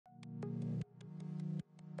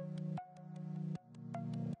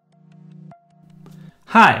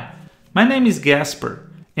Hi, my name is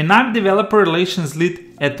Gasper and I'm Developer Relations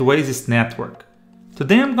Lead at Oasis Network.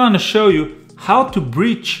 Today I'm going to show you how to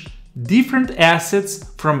bridge different assets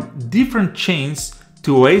from different chains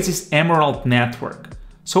to Oasis Emerald Network.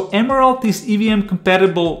 So Emerald is EVM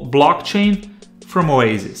compatible blockchain from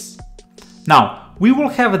Oasis. Now we will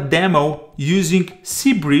have a demo using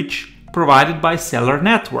ceBridge provided by Seller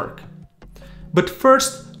Network. But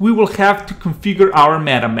first we will have to configure our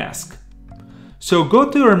MetaMask. So go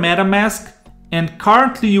to your MetaMask and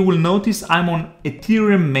currently you will notice I'm on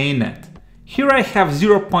Ethereum mainnet. Here I have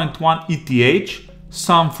 0.1 ETH,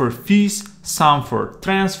 some for fees, some for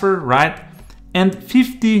transfer, right? And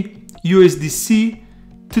 50 USDC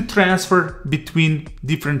to transfer between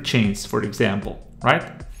different chains, for example,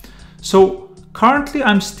 right? So currently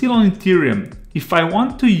I'm still on Ethereum. If I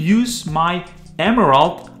want to use my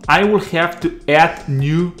Emerald, I will have to add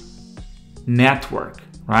new network.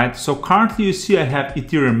 Right? So currently you see I have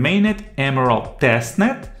Ethereum mainnet, Emerald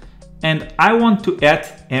testnet, and I want to add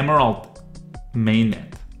Emerald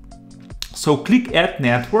mainnet. So click add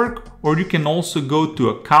network, or you can also go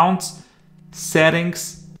to accounts,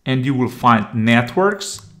 settings, and you will find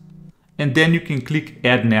networks, and then you can click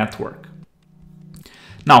add network.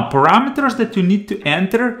 Now parameters that you need to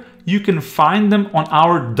enter, you can find them on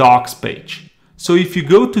our docs page. So if you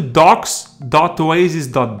go to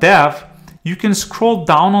docs.oasis.dev, you can scroll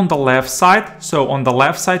down on the left side. So on the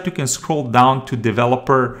left side, you can scroll down to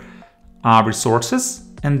developer resources,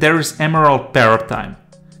 and there is Emerald ParaTime.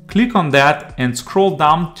 Click on that and scroll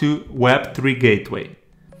down to Web3 Gateway.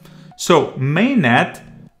 So mainnet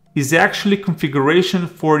is actually configuration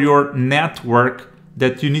for your network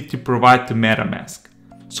that you need to provide to MetaMask.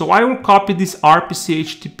 So I will copy this RPC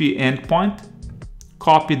HTTP endpoint,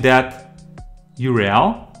 copy that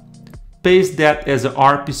URL, paste that as a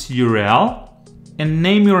RPC URL and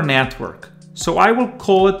name your network. So I will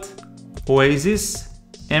call it Oasis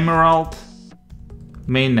Emerald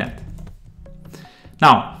Mainnet.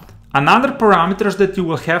 Now, another parameters that you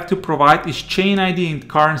will have to provide is chain ID and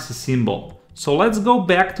currency symbol. So let's go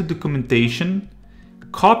back to documentation,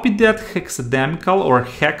 copy that hexadecimal or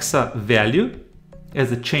hexa value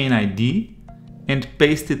as a chain ID and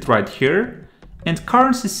paste it right here. And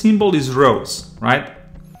currency symbol is ROSE, right?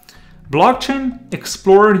 Blockchain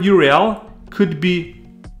Explorer URL could be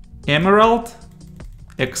Emerald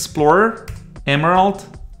Explorer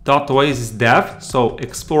emerald.oasis.dev, so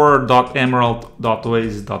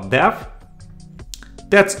explorer.emerald.oasis.dev.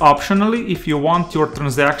 That's optionally. If you want, your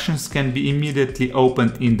transactions can be immediately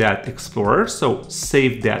opened in that Explorer, so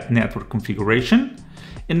save that network configuration.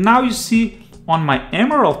 And now you see on my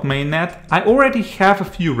Emerald mainnet, I already have a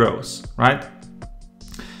few rows, right?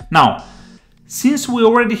 Now, since we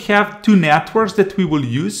already have two networks that we will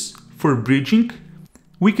use for bridging,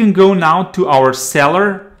 we can go now to our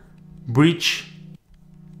Seller Bridge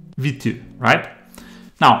V2, right?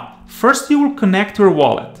 Now, first you will connect your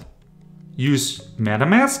wallet. Use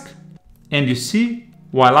MetaMask and you see,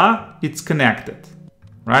 voila, it's connected,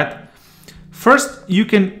 right? First, you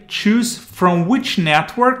can choose from which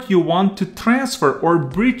network you want to transfer or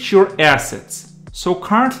bridge your assets. So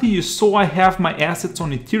currently you saw I have my assets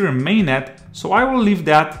on Ethereum mainnet, so I will leave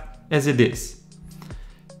that as it is.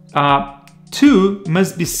 2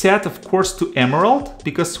 must be set, of course, to Emerald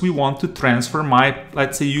because we want to transfer my,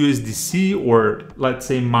 let's say, USDC or let's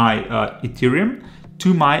say my Ethereum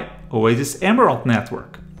to my Oasis Emerald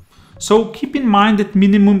network. So keep in mind that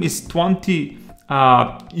minimum is 20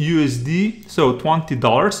 USD, so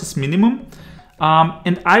 $20 is minimum.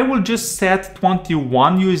 And I will just set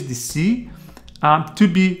 21 USDC to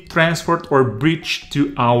be transferred or bridged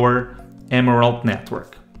to our Emerald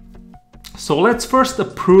network. So let's first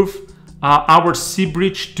approve our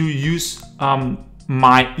ceBridge to use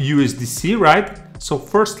my USDC, right? So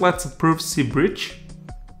first let's approve ceBridge.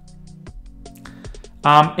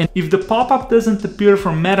 And if the pop-up doesn't appear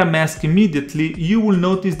from MetaMask immediately, you will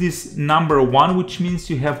notice this number 1, which means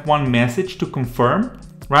you have one message to confirm,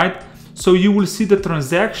 right? So you will see the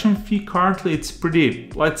transaction fee currently, it's pretty,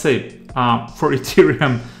 let's say, for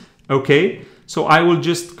Ethereum, okay? So I will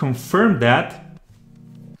just confirm that.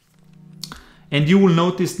 And you will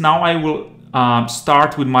notice now I will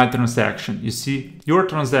start with my transaction. You see, your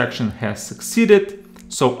transaction has succeeded.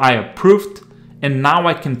 So I approved and now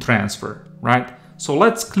I can transfer, right? So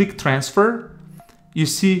let's click transfer. You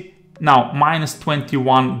see now minus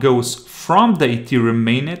 21 goes from the Ethereum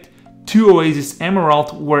mainnet to Oasis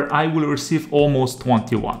Emerald where I will receive almost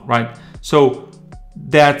 21, right? So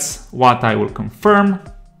that's what I will confirm.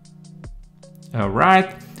 All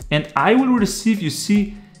right. And I will receive, you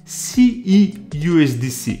see,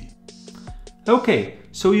 ceUSDC. Okay,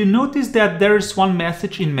 so you notice that there is one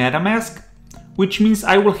message in MetaMask, which means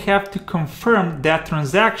I will have to confirm that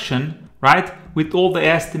transaction, right, with all the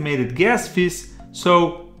estimated gas fees.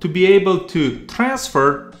 So to be able to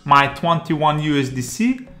transfer my 21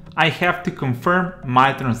 USDC, I have to confirm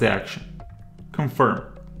my transaction. Confirm.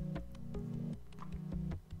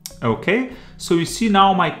 Okay, so you see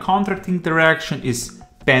now my contract interaction is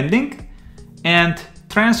pending and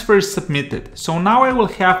transfer is submitted. So now I will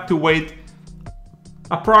have to wait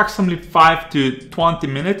approximately 5 to 20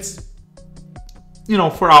 minutes,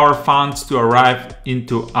 for our funds to arrive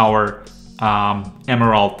into our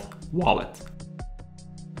Emerald wallet.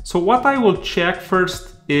 So what I will check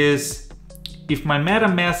first is if my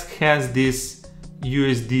MetaMask has this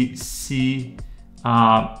USDC,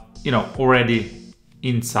 already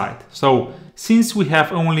inside. So since we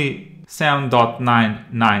have only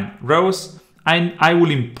 7.99 rows, I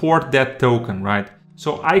will import that token, right?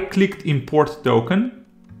 So I clicked import token,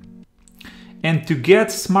 and to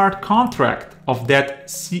get smart contract of that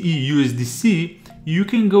ceUSDC, you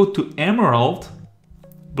can go to Emerald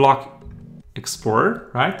Block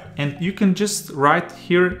Explorer, right? And you can just write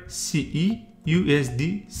here ceUSDC.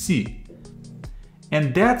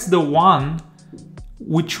 And that's the one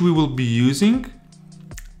which we will be using.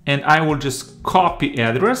 And I will just copy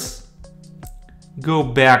address, go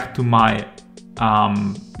back to my,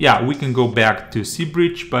 we can go back to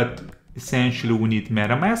cBridge, but essentially we need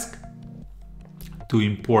MetaMask to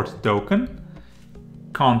import token,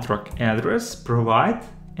 contract address, provide,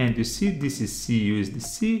 and you see this is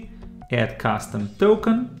ceUSDC, add custom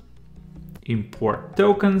token, import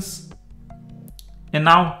tokens, and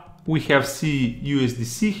now we have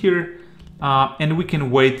ceUSDC here, and we can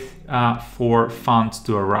wait for funds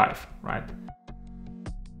to arrive, right?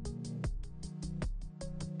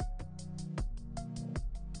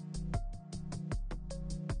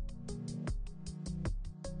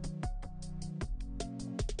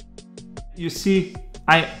 You see,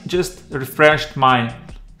 I just refreshed my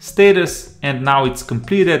status and now it's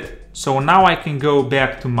completed. So now I can go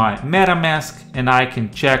back to my MetaMask and I can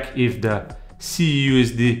check if the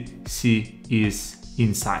ceUSDC is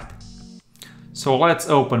inside. So let's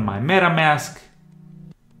open my MetaMask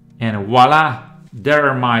and voila, there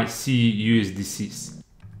are my ceUSDCs.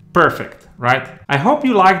 Perfect, right? I hope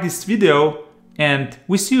you liked this video and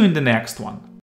we see you in the next one.